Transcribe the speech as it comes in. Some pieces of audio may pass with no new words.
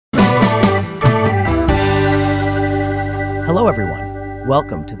Hello, everyone.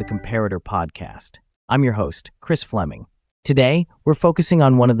 Welcome to the Comparator podcast. I'm your host, Chris Fleming. Today, we're focusing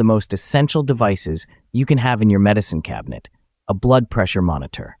on one of the most essential devices you can have in your medicine cabinet, a blood pressure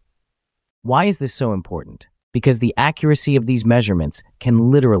monitor. Why is this so important? Because the accuracy of these measurements can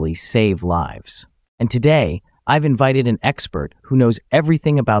literally save lives. And today, I've invited an expert who knows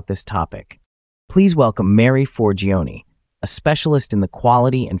everything about this topic. Please welcome Mary Forgione, a specialist in the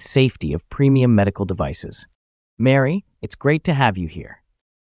quality and safety of premium medical devices. Mary, it's great to have you here.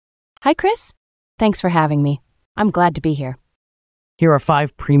 Hi, Chris. Thanks for having me. I'm glad to be here. Here are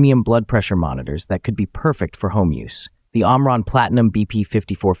 5 premium blood pressure monitors that could be perfect for home use. The Omron Platinum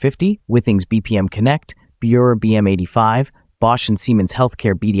BP5450, Withings BPM Connect, Beurer BM 85, Bosch Siemens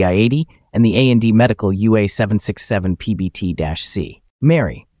Healthcare BDI 80, and the A&D Medical UA-767PBT-C.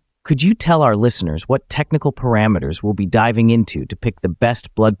 Mary, could you tell our listeners what technical parameters we'll be diving into to pick the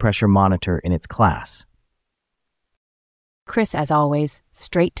best blood pressure monitor in its class? Chris, as always,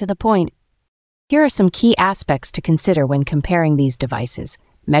 straight to the point. Here are some key aspects to consider when comparing these devices: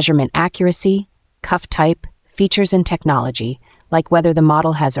 measurement accuracy, cuff type, features and technology, like whether the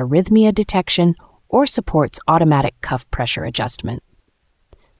model has arrhythmia detection or supports automatic cuff pressure adjustment.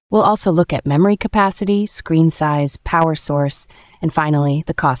 We'll also look at memory capacity, screen size, power source, and finally,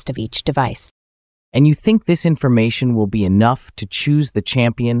 the cost of each device. And you think this information will be enough to choose the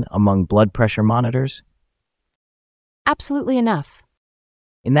champion among blood pressure monitors? Absolutely enough.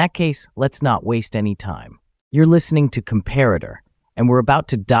 In that case, let's not waste any time. You're listening to Comparator, and we're about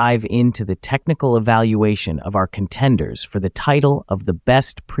to dive into the technical evaluation of our contenders for the title of the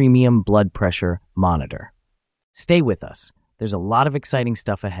best premium blood pressure monitor. Stay with us. There's a lot of exciting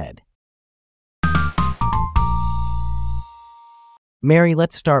stuff ahead. Mary,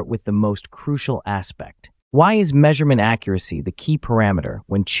 let's start with the most crucial aspect. Why is measurement accuracy the key parameter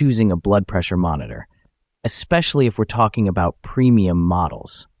when choosing a blood pressure monitor, especially if we're talking about premium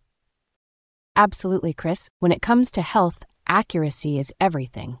models? Absolutely, Chris. When it comes to health, accuracy is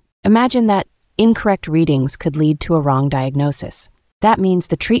everything. Imagine that incorrect readings could lead to a wrong diagnosis. That means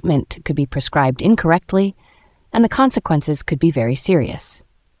the treatment could be prescribed incorrectly, and the consequences could be very serious.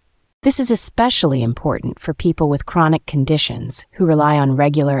 This is especially important for people with chronic conditions who rely on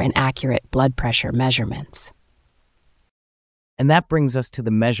regular and accurate blood pressure measurements. And that brings us to the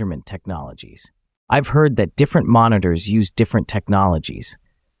measurement technologies. I've heard that different monitors use different technologies.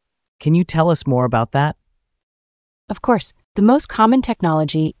 Can you tell us more about that? Of course, the most common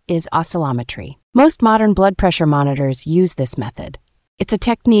technology is oscillometry. Most modern blood pressure monitors use this method. It's a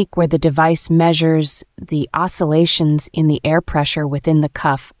technique where the device measures the oscillations in the air pressure within the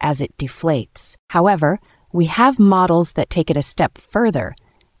cuff as it deflates. However, we have models that take it a step further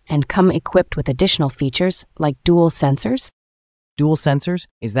and come equipped with additional features like dual sensors. Dual sensors?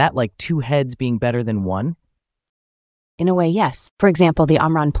 Is that like 2 heads being better than one? In a way, yes. For example, the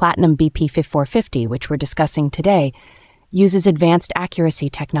Omron Platinum BP5450, which we're discussing today, uses advanced accuracy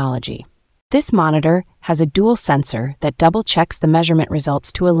technology. This monitor has a dual sensor that double-checks the measurement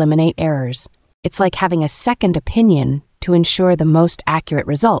results to eliminate errors. It's like having a second opinion to ensure the most accurate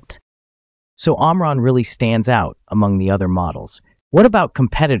result. So Omron really stands out among the other models. What about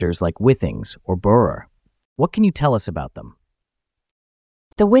competitors like Withings or Beurer? What can you tell us about them?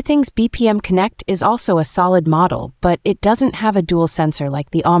 The Withings BPM Connect is also a solid model, but it doesn't have a dual sensor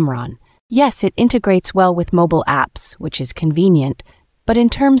like the Omron. Yes, it integrates well with mobile apps, which is convenient, but in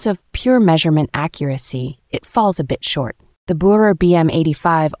terms of pure measurement accuracy, it falls a bit short. The Beurer BM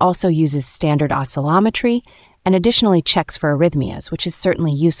 85 also uses standard oscillometry and additionally checks for arrhythmias, which is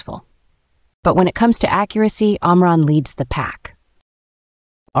certainly useful. But when it comes to accuracy, Omron leads the pack.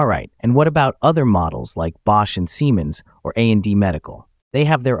 All right, and what about other models like Bosch and Siemens or A&D Medical? They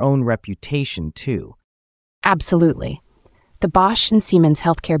have their own reputation too. Absolutely. The Bosch Siemens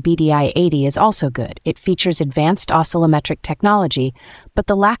Healthcare BDI 80 is also good. It features advanced oscillometric technology, but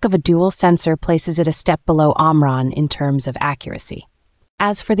the lack of a dual sensor places it a step below Omron in terms of accuracy.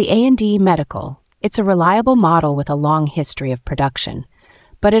 As for the A&D Medical, it's a reliable model with a long history of production,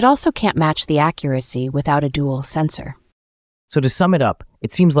 but it also can't match the accuracy without a dual sensor. So to sum it up,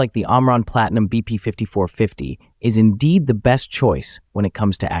 it seems like the Omron Platinum BP5450 is indeed the best choice when it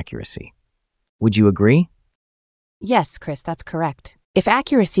comes to accuracy. Would you agree? Yes, Chris, that's correct. If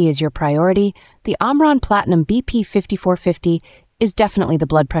accuracy is your priority, the Omron Platinum BP5450 is definitely the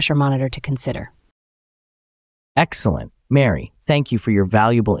blood pressure monitor to consider. Excellent. Mary, thank you for your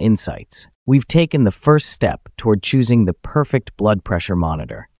valuable insights. We've taken the first step toward choosing the perfect blood pressure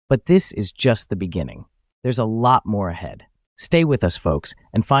monitor, but this is just the beginning. There's a lot more ahead. Stay with us, folks,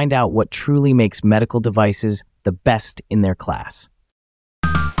 and find out what truly makes medical devices the best in their class.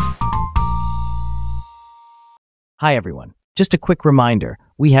 Hi, everyone. Just a quick reminder,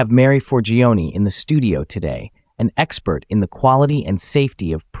 we have Mary Forgione in the studio today, an expert in the quality and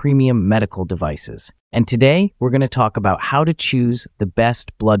safety of premium medical devices. And today, we're going to talk about how to choose the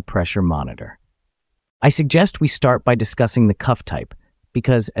best blood pressure monitor. I suggest we start by discussing the cuff type,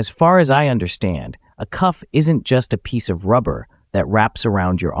 because as far as I understand, a cuff isn't just a piece of rubber that wraps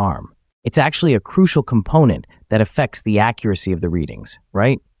around your arm. It's actually a crucial component that affects the accuracy of the readings,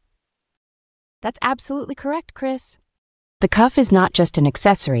 right? That's absolutely correct, Chris. The cuff is not just an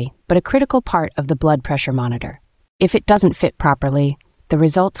accessory, but a critical part of the blood pressure monitor. If it doesn't fit properly, the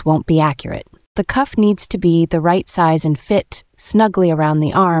results won't be accurate. The cuff needs to be the right size and fit snugly around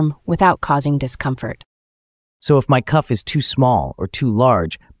the arm without causing discomfort. So if my cuff is too small or too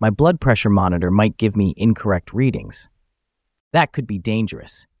large, my blood pressure monitor might give me incorrect readings. That could be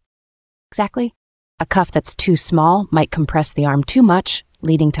dangerous. Exactly. A cuff that's too small might compress the arm too much,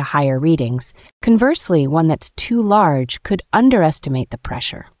 leading to higher readings. Conversely, one that's too large could underestimate the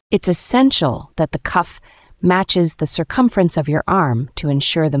pressure. It's essential that the cuff matches the circumference of your arm to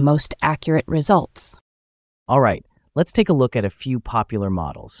ensure the most accurate results. All right, let's take a look at a few popular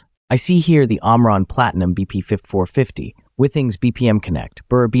models. I see here the Omron Platinum BP5450, Withings BPM Connect,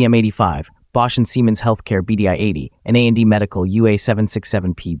 Beurer BM 85, Bosch Siemens Healthcare BDI 80, and A&D Medical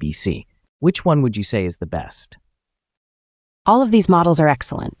UA-767PBT-C. Which one would you say is the best? All of these models are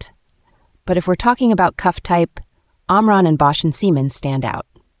excellent. But if we're talking about cuff type, Omron and Bosch and Siemens stand out.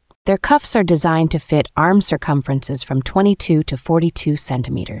 Their cuffs are designed to fit arm circumferences from 22 to 42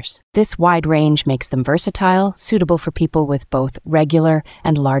 centimeters. This wide range makes them versatile, suitable for people with both regular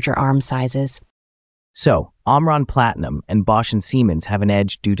and larger arm sizes. So, Omron Platinum and Bosch and Siemens have an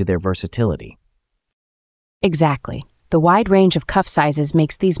edge due to their versatility. Exactly. The wide range of cuff sizes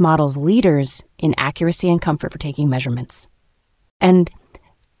makes these models leaders in accuracy and comfort for taking measurements. And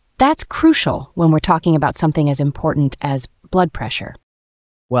that's crucial when we're talking about something as important as blood pressure.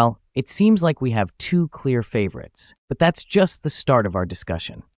 Well, it seems like we have two clear favorites, but that's just the start of our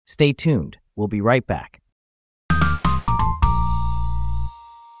discussion. Stay tuned. We'll be right back.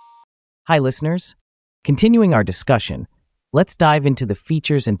 Hi, listeners. Continuing our discussion, let's dive into the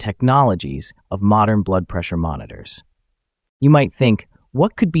features and technologies of modern blood pressure monitors. You might think,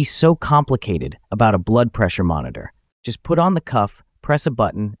 what could be so complicated about a blood pressure monitor? Just put on the cuff, press a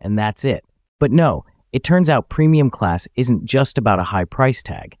button, and that's it. But no, it turns out premium class isn't just about a high price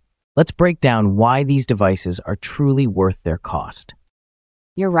tag. Let's break down why these devices are truly worth their cost.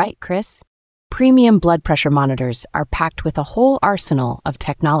 You're right, Chris. Premium blood pressure monitors are packed with a whole arsenal of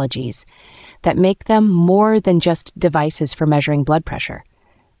technologies that make them more than just devices for measuring blood pressure.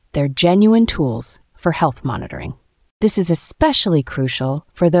 They're genuine tools for health monitoring. This is especially crucial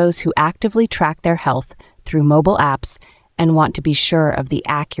for those who actively track their health through mobile apps and want to be sure of the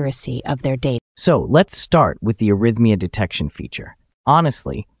accuracy of their data. So let's start with the arrhythmia detection feature.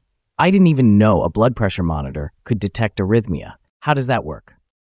 Honestly, I didn't even know a blood pressure monitor could detect arrhythmia. How does that work?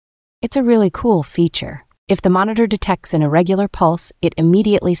 It's a really cool feature. If the monitor detects an irregular pulse, it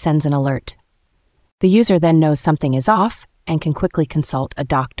immediately sends an alert. The user then knows something is off and can quickly consult a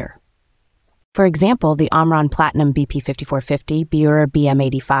doctor. For example, the Omron Platinum BP5450, Beurer BM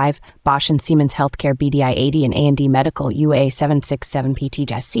 85, Bosch and Siemens Healthcare BDI 80, and A&D Medical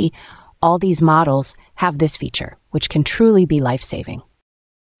UA-767PBT-C, all these models have this feature, which can truly be life-saving.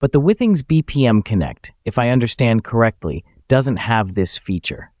 But the Withings BPM Connect, if I understand correctly, doesn't have this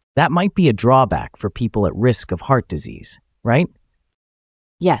feature. That might be a drawback for people at risk of heart disease, right?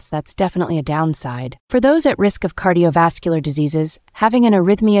 Yes, that's definitely a downside. For those at risk of cardiovascular diseases, having an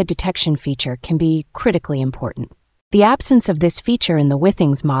arrhythmia detection feature can be critically important. The absence of this feature in the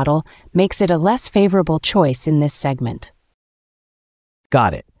Withings model makes it a less favorable choice in this segment.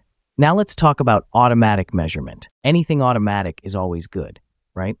 Got it. Now let's talk about automatic measurement. Anything automatic is always good,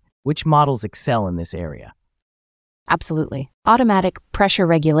 right? Which models excel in this area? Absolutely. Automatic pressure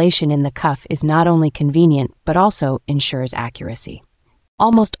regulation in the cuff is not only convenient, but also ensures accuracy.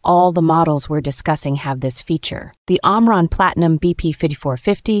 Almost all the models we're discussing have this feature. The Omron Platinum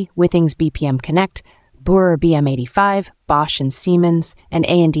BP5450, Withings BPM Connect, Beurer BM 85, Bosch and Siemens, and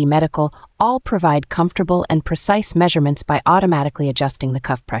A&D Medical all provide comfortable and precise measurements by automatically adjusting the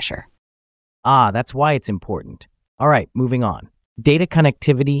cuff pressure. Ah, that's why it's important. All right, moving on. Data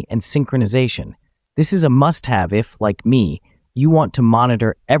connectivity and synchronization. This is a must-have if, like me, you want to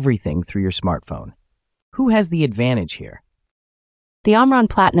monitor everything through your smartphone. Who has the advantage here? The Omron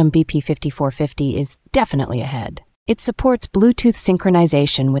Platinum BP5450 is definitely ahead. It supports Bluetooth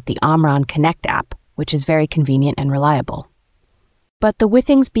synchronization with the Omron Connect app, which is very convenient and reliable. But the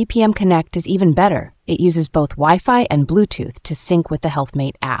Withings BPM Connect is even better. It uses both Wi-Fi and Bluetooth to sync with the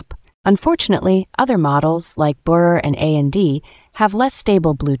HealthMate app. Unfortunately, other models like Beurer and A&D have less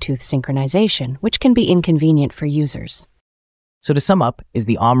stable Bluetooth synchronization, which can be inconvenient for users. So to sum up, is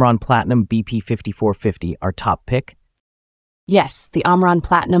the Omron Platinum BP5450 our top pick? Yes, the Omron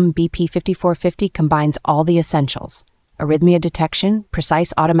Platinum BP5450 combines all the essentials: arrhythmia detection,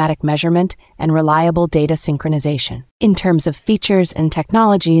 precise automatic measurement, and reliable data synchronization. In terms of features and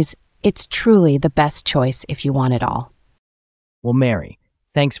technologies, it's truly the best choice if you want it all. Well, Mary,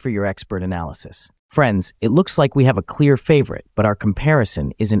 thanks for your expert analysis. Friends, it looks like we have a clear favorite, but our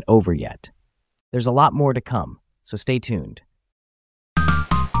comparison isn't over yet. There's a lot more to come, so stay tuned.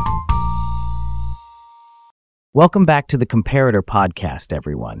 Welcome back to the Comparator podcast,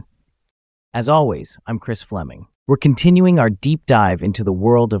 everyone. As always, I'm Chris Fleming. We're continuing our deep dive into the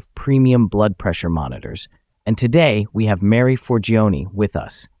world of premium blood pressure monitors, and today we have Mary Forgione with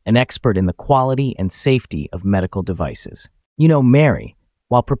us, an expert in the quality and safety of medical devices. You know, Mary,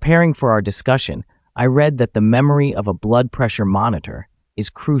 while preparing for our discussion, I read that the memory of a blood pressure monitor is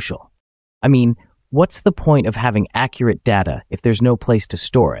crucial. I mean, what's the point of having accurate data if there's no place to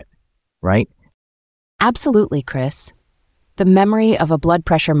store it, right? Absolutely, Chris. The memory of a blood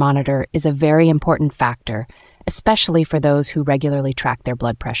pressure monitor is a very important factor, especially for those who regularly track their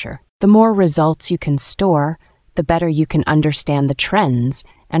blood pressure. The more results you can store, the better you can understand the trends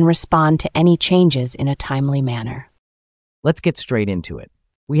and respond to any changes in a timely manner. Let's get straight into it.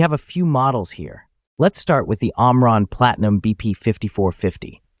 We have a few models here. Let's start with the Omron Platinum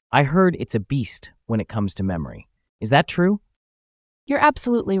BP5450. I heard it's a beast when it comes to memory. Is that true? You're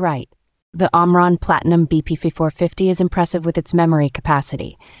absolutely right. The Omron Platinum BP5450 is impressive with its memory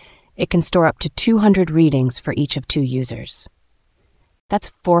capacity. It can store up to 200 readings for each of 2 users.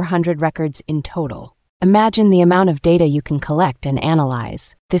 That's 400 records in total. Imagine the amount of data you can collect and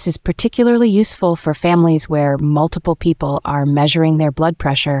analyze. This is particularly useful for families where multiple people are measuring their blood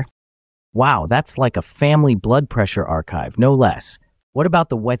pressure. Wow, that's like a family blood pressure archive, no less. What about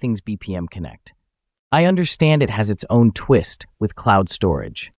the Withings BPM Connect? I understand it has its own twist with cloud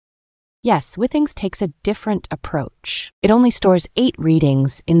storage. Yes, Withings takes a different approach. It only stores 8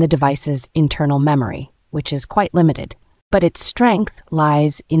 readings in the device's internal memory, which is quite limited. But its strength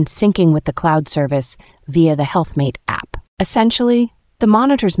lies in syncing with the cloud service via the HealthMate app. Essentially, the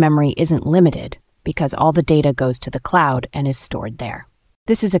monitor's memory isn't limited because all the data goes to the cloud and is stored there.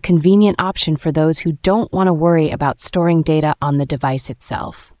 This is a convenient option for those who don't want to worry about storing data on the device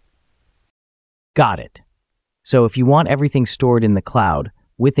itself. Got it. So if you want everything stored in the cloud,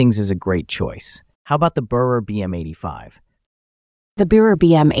 Withings is a great choice. How about the Beurer BM85? The Beurer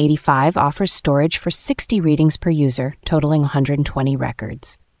BM85 offers storage for 60 readings per user, totaling 120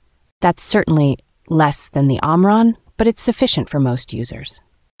 records. That's certainly less than the Omron, but it's sufficient for most users.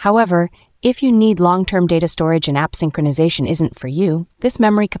 However, if you need long-term data storage and app synchronization isn't for you, this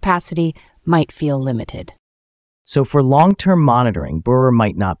memory capacity might feel limited. So for long-term monitoring, Beurer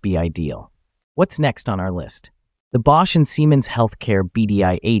might not be ideal. What's next on our list? The Bosch Siemens Healthcare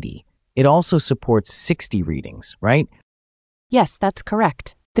BDI 80. It also supports 60 readings, right? Yes, that's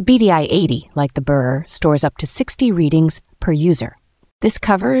correct. The BDI 80, like the Beurer, stores up to 60 readings per user. This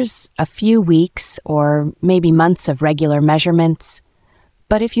covers a few weeks or maybe months of regular measurements.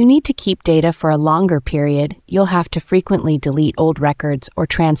 But if you need to keep data for a longer period, you'll have to frequently delete old records or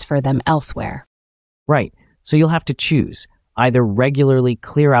transfer them elsewhere. Right, so you'll have to choose, either regularly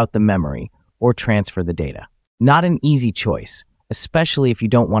clear out the memory or transfer the data. Not an easy choice, especially if you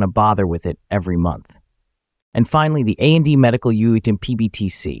don't want to bother with it every month. And finally, the A&D Medical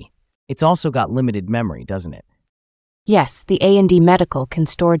UA-767PBT-C. It's also got limited memory, doesn't it? Yes, the A&D Medical can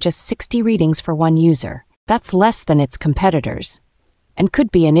store just 60 readings for one user. That's less than its competitors, and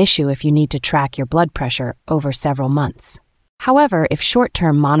could be an issue if you need to track your blood pressure over several months. However, if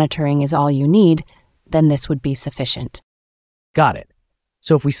short-term monitoring is all you need, then this would be sufficient. Got it.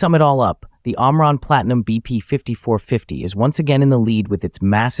 So if we sum it all up, the Omron Platinum BP5450 is once again in the lead with its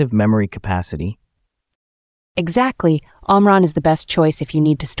massive memory capacity. Exactly, Omron is the best choice if you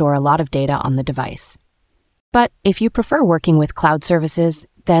need to store a lot of data on the device. But if you prefer working with cloud services,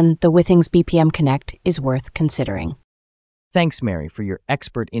 then the Withings BPM Connect is worth considering. Thanks, Mary, for your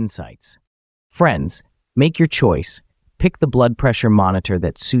expert insights. Friends, make your choice, pick the blood pressure monitor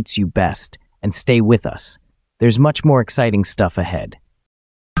that suits you best, and stay with us. There's much more exciting stuff ahead.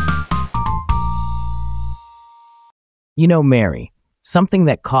 You know, Mary, something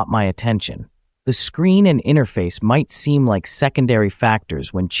that caught my attention. The screen and interface might seem like secondary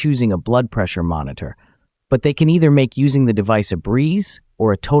factors when choosing a blood pressure monitor, but they can either make using the device a breeze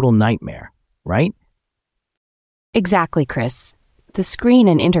or a total nightmare, right? Exactly, Chris. The screen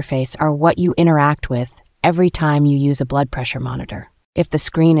and interface are what you interact with every time you use a blood pressure monitor. If the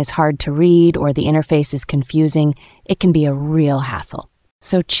screen is hard to read or the interface is confusing, it can be a real hassle.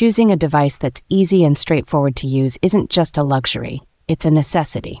 So choosing a device that's easy and straightforward to use isn't just a luxury, it's a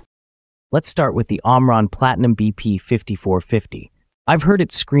necessity. Let's start with the Omron Platinum BP5450. I've heard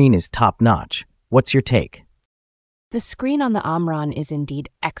its screen is top-notch. What's your take? The screen on the Omron is indeed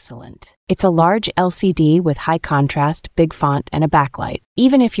excellent. It's a large LCD with high contrast, big font, and a backlight.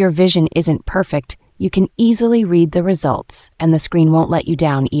 Even if your vision isn't perfect, you can easily read the results, and the screen won't let you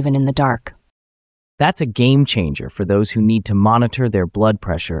down even in the dark. That's a game changer for those who need to monitor their blood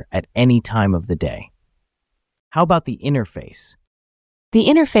pressure at any time of the day. How about the interface? The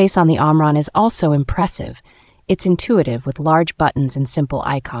interface on the Omron is also impressive. It's intuitive with large buttons and simple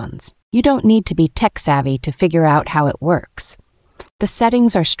icons. You don't need to be tech-savvy to figure out how it works. The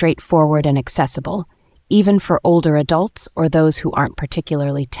settings are straightforward and accessible, even for older adults or those who aren't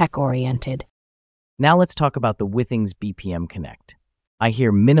particularly tech-oriented. Now let's talk about the Withings BPM Connect. I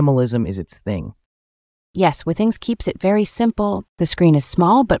hear minimalism is its thing. Yes, Withings keeps it very simple. The screen is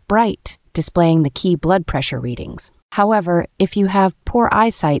small but bright, displaying the key blood pressure readings. However, if you have poor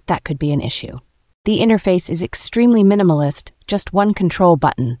eyesight, that could be an issue. The interface is extremely minimalist, just one control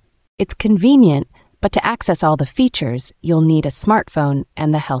button. It's convenient, but to access all the features, you'll need a smartphone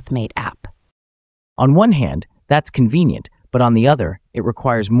and the HealthMate app. On one hand, that's convenient, but on the other, it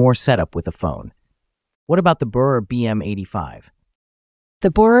requires more setup with a phone. What about the Beurer BM85?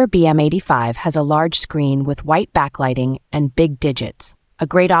 The Beurer BM85 has a large screen with white backlighting and big digits, a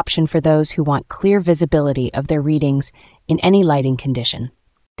great option for those who want clear visibility of their readings in any lighting condition.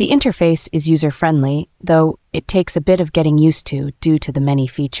 The interface is user-friendly, though it takes a bit of getting used to due to the many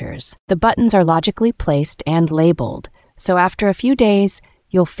features. The buttons are logically placed and labeled, so after a few days,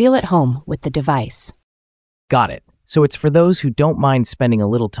 you'll feel at home with the device. Got it. So it's for those who don't mind spending a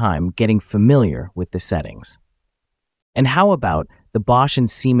little time getting familiar with the settings. And how about the Bosch and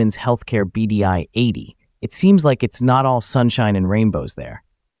Siemens Healthcare BDI 80? It seems like it's not all sunshine and rainbows there.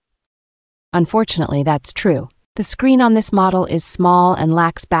 Unfortunately, that's true. The screen on this model is small and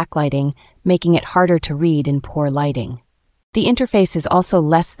lacks backlighting, making it harder to read in poor lighting. The interface is also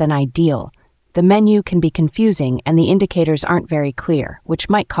less than ideal. The menu can be confusing and the indicators aren't very clear, which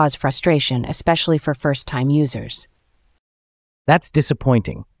might cause frustration, especially for first-time users. That's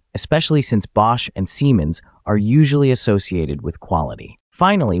disappointing, especially since Bosch and Siemens are usually associated with quality.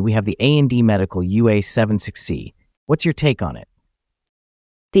 Finally, we have the A&D Medical UA-767PBT-C. What's your take on it?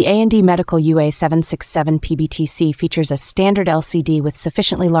 The A&D Medical UA-767PBT-C features a standard LCD with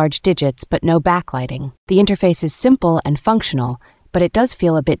sufficiently large digits but no backlighting. The interface is simple and functional, but it does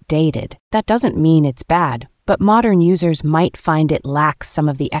feel a bit dated. That doesn't mean it's bad, but modern users might find it lacks some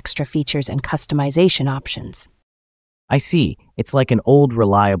of the extra features and customization options. I see. It's like an old,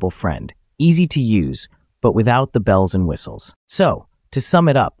 reliable friend. Easy to use, but without the bells and whistles. So, to sum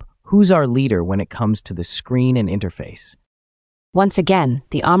it up, who's our leader when it comes to the screen and interface? Once again,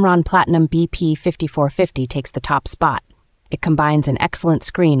 the Omron Platinum BP5450 takes the top spot. It combines an excellent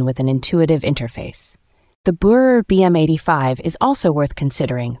screen with an intuitive interface. The Beurer BM85 is also worth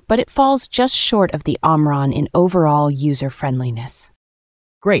considering, but it falls just short of the Omron in overall user-friendliness.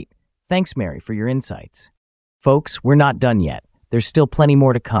 Great. Thanks, Mary, for your insights. Folks, we're not done yet. There's still plenty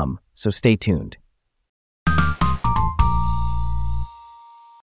more to come, so stay tuned.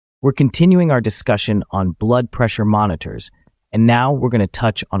 We're continuing our discussion on blood pressure monitors, and now we're going to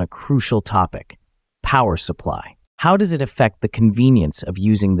touch on a crucial topic: power supply. How does it affect the convenience of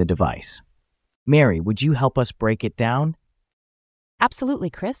using the device? Mary, would you help us break it down?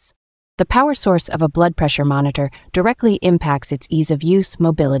 Absolutely, Chris. The power source of a blood pressure monitor directly impacts its ease of use,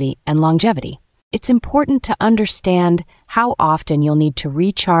 mobility, and longevity. It's important to understand how often you'll need to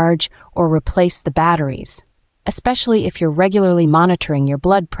recharge or replace the batteries, especially if you're regularly monitoring your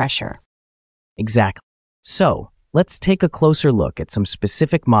blood pressure. Exactly. So, let's take a closer look at some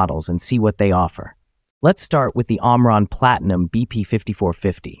specific models and see what they offer. Let's start with the Omron Platinum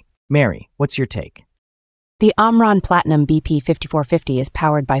BP5450. Mary, what's your take? The Omron Platinum BP5450 is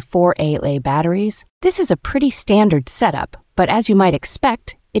powered by 4 AA batteries. This is a pretty standard setup, but as you might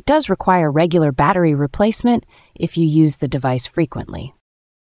expect, it does require regular battery replacement if you use the device frequently.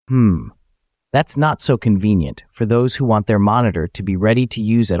 That's not so convenient for those who want their monitor to be ready to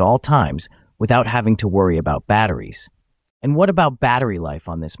use at all times without having to worry about batteries. And what about battery life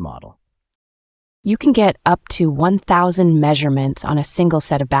on this model? You can get up to 1,000 measurements on a single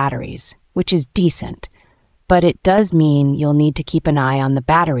set of batteries, which is decent, but it does mean you'll need to keep an eye on the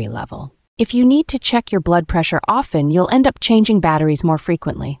battery level. If you need to check your blood pressure often, you'll end up changing batteries more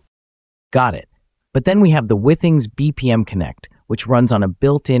frequently. Got it. But then we have the Withings BPM Connect, which runs on a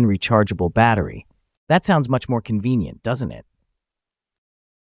built-in rechargeable battery. That sounds much more convenient, doesn't it?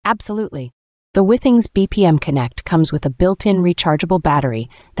 Absolutely. The Withings BPM Connect comes with a built-in rechargeable battery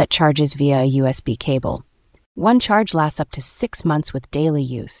that charges via a USB cable. One charge lasts up to 6 months with daily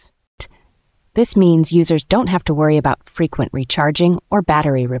use. This means users don't have to worry about frequent recharging or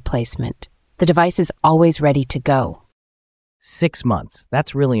battery replacement. The device is always ready to go. 6 months,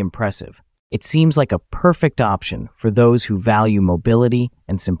 that's really impressive. It seems like a perfect option for those who value mobility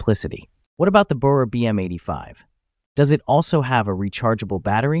and simplicity. What about the Beurer BM85? Does it also have a rechargeable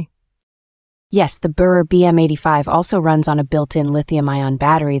battery? Yes, the Beurer BM85 also runs on a built-in lithium-ion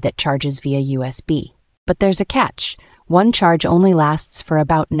battery that charges via USB. But there's a catch. One charge only lasts for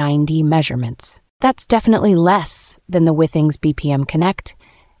about 90 measurements. That's definitely less than the Withings BPM Connect,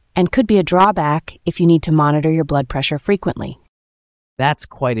 and could be a drawback if you need to monitor your blood pressure frequently. That's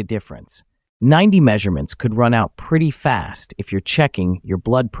quite a difference. 90 measurements could run out pretty fast if you're checking your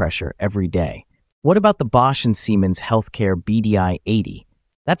blood pressure every day. What about the Bosch and Siemens Healthcare BDI 80?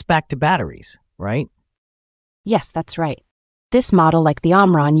 That's back to batteries, right? Yes, that's right. This model, like the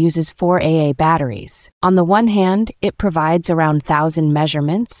Omron, uses 4 AA batteries. On the one hand, it provides around 1,000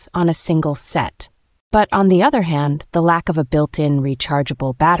 measurements on a single set. But on the other hand, the lack of a built-in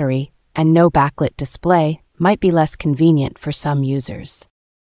rechargeable battery and no backlit display might be less convenient for some users.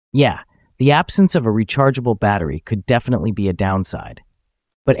 Yeah, the absence of a rechargeable battery could definitely be a downside.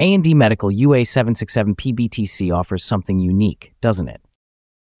 But A&D Medical UA-767PBT-C offers something unique, doesn't it?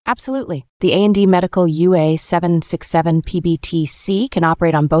 Absolutely. The A&D Medical UA-767PBT-C can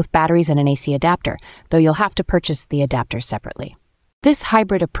operate on both batteries and an AC adapter, though you'll have to purchase the adapter separately. This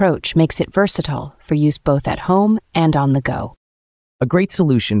hybrid approach makes it versatile for use both at home and on the go. A great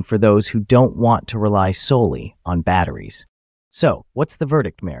solution for those who don't want to rely solely on batteries. So, what's the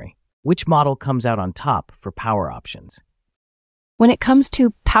verdict, Mary? Which model comes out on top for power options? When it comes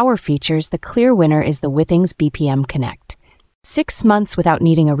to power features, the clear winner is the Withings BPM Connect. 6 months without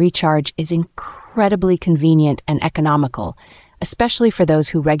needing a recharge is incredibly convenient and economical, especially for those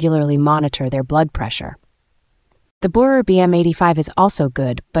who regularly monitor their blood pressure. The Beurer BM85 is also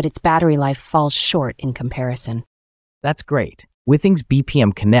good, but its battery life falls short in comparison. That's great. Withings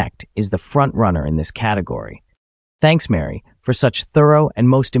BPM Connect is the front runner in this category. Thanks, Mary, for such thorough and,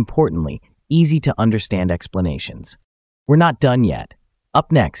 most importantly, easy to understand explanations. We're not done yet.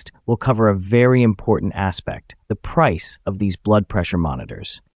 Up next, we'll cover a very important aspect, the price of these blood pressure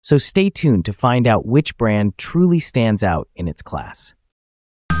monitors. So stay tuned to find out which brand truly stands out in its class.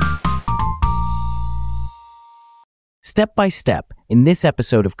 Step by step, in this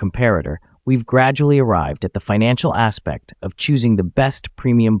episode of Comparator, we've gradually arrived at the financial aspect of choosing the best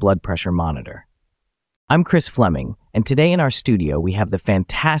premium blood pressure monitor. I'm Chris Fleming, and today in our studio we have the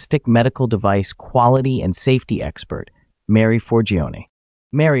fantastic medical device quality and safety expert, Mary Forgione.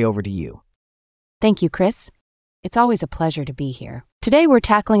 Mary, over to you. Thank you, Chris. It's always a pleasure to be here. Today we're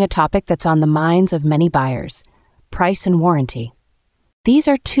tackling a topic that's on the minds of many buyers: price and warranty. These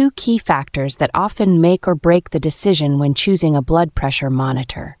are two key factors that often make or break the decision when choosing a blood pressure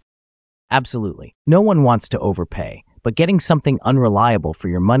monitor. Absolutely. No one wants to overpay, but getting something unreliable for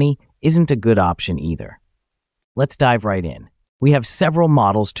your money isn't a good option either. Let's dive right in. We have several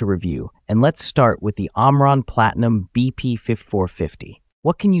models to review, and let's start with the Omron Platinum BP5450.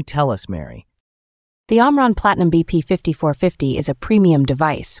 What can you tell us, Mary? The Omron Platinum BP5450 is a premium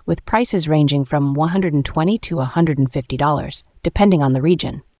device with prices ranging from $120 to $150, depending on the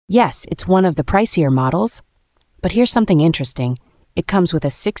region. Yes, it's one of the pricier models, but here's something interesting. It comes with a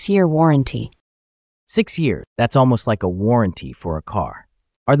 6-year warranty. 6 years? That's almost like a warranty for a car.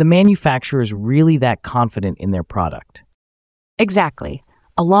 Are the manufacturers really that confident in their product? Exactly.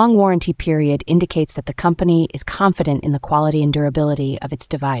 A long warranty period indicates that the company is confident in the quality and durability of its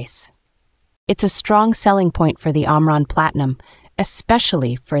device. It's a strong selling point for the Omron Platinum,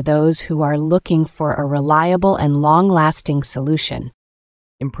 especially for those who are looking for a reliable and long-lasting solution.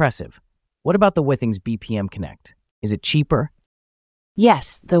 Impressive. What about the Withings BPM Connect? Is it cheaper?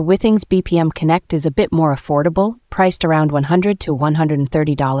 Yes, the Withings BPM Connect is a bit more affordable, priced around $100 to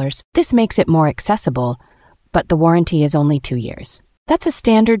 $130. This makes it more accessible, but the warranty is only 2 years. That's a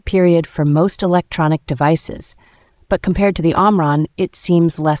standard period for most electronic devices, but compared to the Omron, it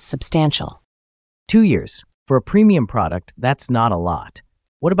seems less substantial. 2 years. For a premium product, that's not a lot.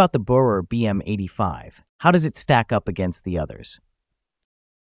 What about the Beurer BM85? How does it stack up against the others?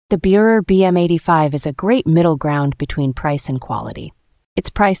 The Beurer BM85 is a great middle ground between price and quality. It's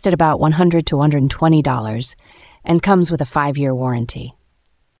priced at about $100 to $120 and comes with a 5-year warranty.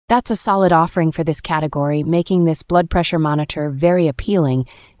 That's a solid offering for this category, making this blood pressure monitor very appealing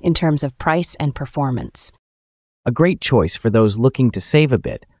in terms of price and performance. A great choice for those looking to save a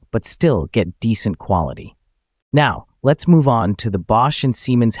bit, but still get decent quality. Now, let's move on to the Bosch and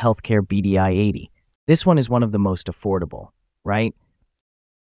Siemens Healthcare BDI 80. This one is one of the most affordable, right?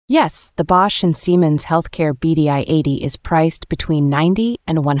 Yes, the Bosch and Siemens Healthcare BDI 80 is priced between $90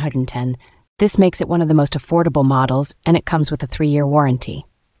 and $110. This makes it one of the most affordable models, and it comes with a 3-year warranty.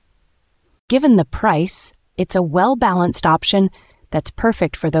 Given the price, it's a well-balanced option that's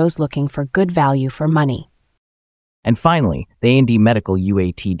perfect for those looking for good value for money. And finally, the A&D Medical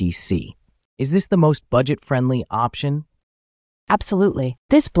UA-767PBT-C. Is this the most budget-friendly option? Absolutely.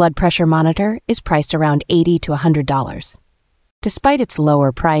 This blood pressure monitor is priced around $80 to $100. Despite its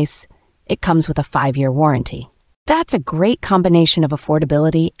lower price, it comes with a 5-year warranty. That's a great combination of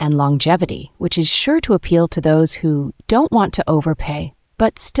affordability and longevity, which is sure to appeal to those who don't want to overpay,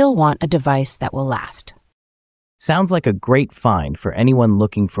 but still want a device that will last. Sounds like a great find for anyone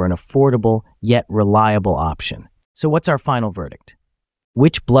looking for an affordable yet reliable option. So what's our final verdict?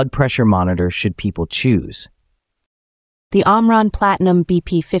 Which blood pressure monitor should people choose? The Omron Platinum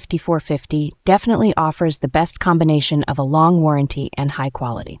BP5450 definitely offers the best combination of a long warranty and high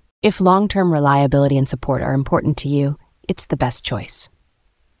quality. If long-term reliability and support are important to you, it's the best choice.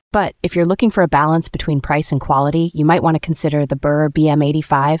 But if you're looking for a balance between price and quality, you might want to consider the Beurer BM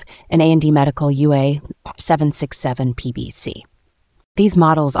 85 and A&D Medical UA-767PBT-C. These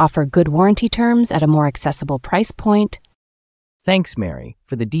models offer good warranty terms at a more accessible price point. Thanks, Mary,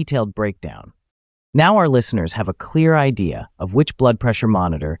 for the detailed breakdown. Now our listeners have a clear idea of which blood pressure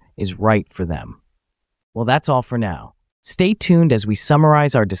monitor is right for them. Well, that's all for now. Stay tuned as we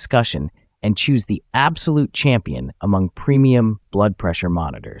summarize our discussion and choose the absolute champion among premium blood pressure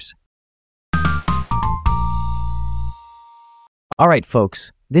monitors. All right,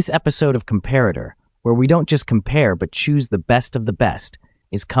 folks, this episode of Comparator, where we don't just compare but choose the best of the best,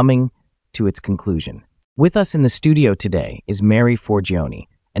 is coming to its conclusion. With us in the studio today is Mary Forgione,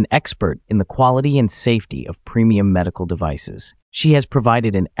 an expert in the quality and safety of premium medical devices. She has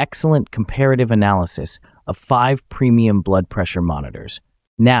provided an excellent comparative analysis of 5 premium blood pressure monitors.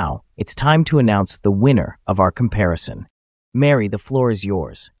 Now, it's time to announce the winner of our comparison. Mary, the floor is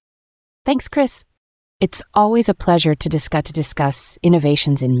yours. Thanks, Chris. It's always a pleasure to discuss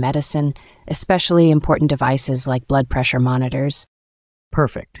innovations in medicine, especially important devices like blood pressure monitors.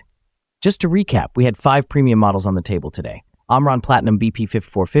 Perfect. Just to recap, we had 5 premium models on the table today. Omron Platinum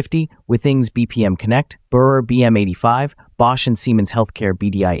BP5450, Withings BPM Connect, Beurer BM 85, Bosch and Siemens Healthcare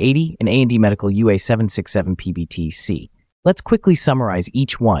BDI 80, and A&D Medical UA-767PBT-C. Let's quickly summarize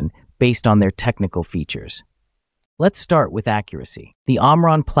each one based on their technical features. Let's start with accuracy. The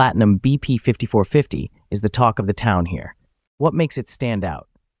Omron Platinum BP5450 is the talk of the town here. What makes it stand out?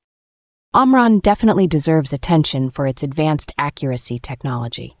 Omron definitely deserves attention for its advanced accuracy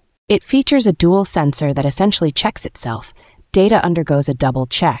technology. It features a dual sensor that essentially checks itself. Data undergoes a double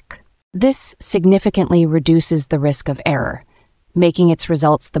check. This significantly reduces the risk of error, making its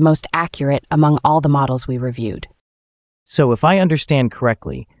results the most accurate among all the models we reviewed. So if I understand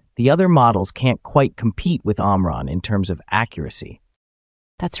correctly, the other models can't quite compete with Omron in terms of accuracy.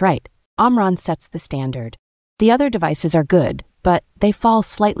 That's right. Omron sets the standard. The other devices are good, but they fall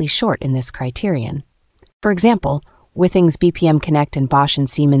slightly short in this criterion. For example, Withings BPM Connect and Bosch and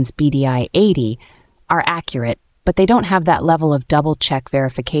Siemens BDI 80 are accurate, but they don't have that level of double-check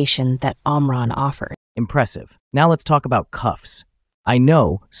verification that Omron offers. Impressive. Now let's talk about cuffs. I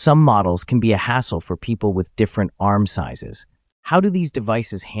know some models can be a hassle for people with different arm sizes. How do these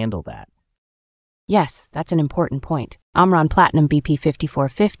devices handle that? Yes, that's an important point. Omron Platinum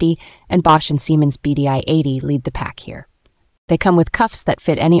BP5450 and Bosch and Siemens BDI 80 lead the pack here. They come with cuffs that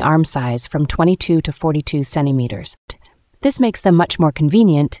fit any arm size from 22 to 42 centimeters. This makes them much more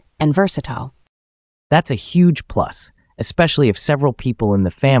convenient and versatile. That's a huge plus, especially if several people in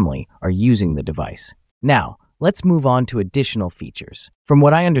the family are using the device. Now, let's move on to additional features. From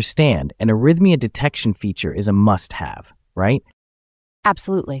what I understand, an arrhythmia detection feature is a must-have, right?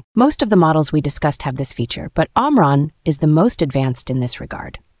 Absolutely. Most of the models we discussed have this feature, but Omron is the most advanced in this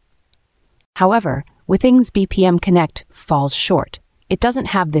regard. However, Withings BPM Connect falls short. It doesn't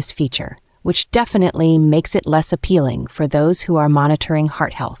have this feature, which definitely makes it less appealing for those who are monitoring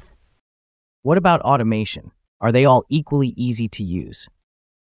heart health. What about automation? Are they all equally easy to use?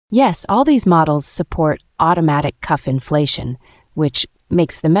 Yes, all these models support automatic cuff inflation, which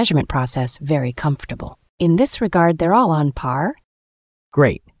makes the measurement process very comfortable. In this regard, they're all on par.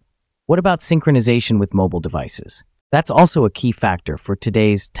 Great. What about synchronization with mobile devices? That's also a key factor for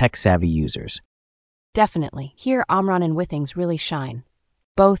today's tech-savvy users. Definitely. Here, Omron and Withings really shine.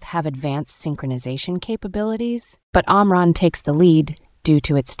 Both have advanced synchronization capabilities, but Omron takes the lead due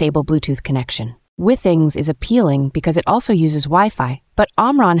to its stable Bluetooth connection. Withings is appealing because it also uses Wi-Fi, but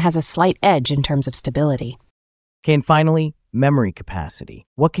Omron has a slight edge in terms of stability. Okay, and finally, memory capacity.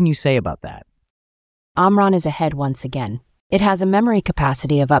 What can you say about that? Omron is ahead once again. It has a memory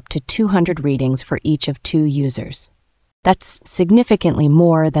capacity of up to 200 readings for each of 2 users. That's significantly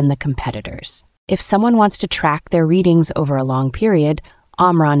more than the competitors. If someone wants to track their readings over a long period,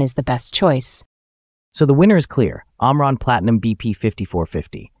 Omron is the best choice. So the winner is clear, Omron Platinum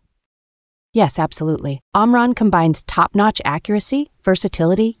BP5450. Yes, absolutely. Omron combines top-notch accuracy,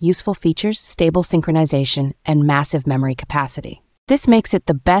 versatility, useful features, stable synchronization, and massive memory capacity. This makes it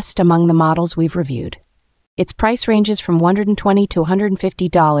the best among the models we've reviewed. Its price ranges from $120 to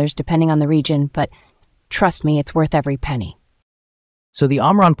 $150 depending on the region, but trust me, it's worth every penny. So the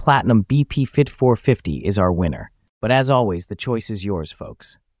Omron Platinum BP5450 is our winner. But as always, the choice is yours,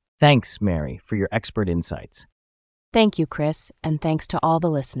 folks. Thanks, Mary, for your expert insights. Thank you, Chris, and thanks to all the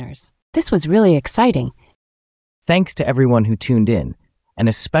listeners. This was really exciting. Thanks to everyone who tuned in, and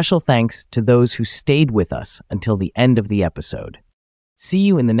a special thanks to those who stayed with us until the end of the episode. See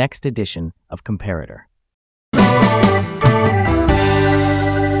you in the next edition of Comparator.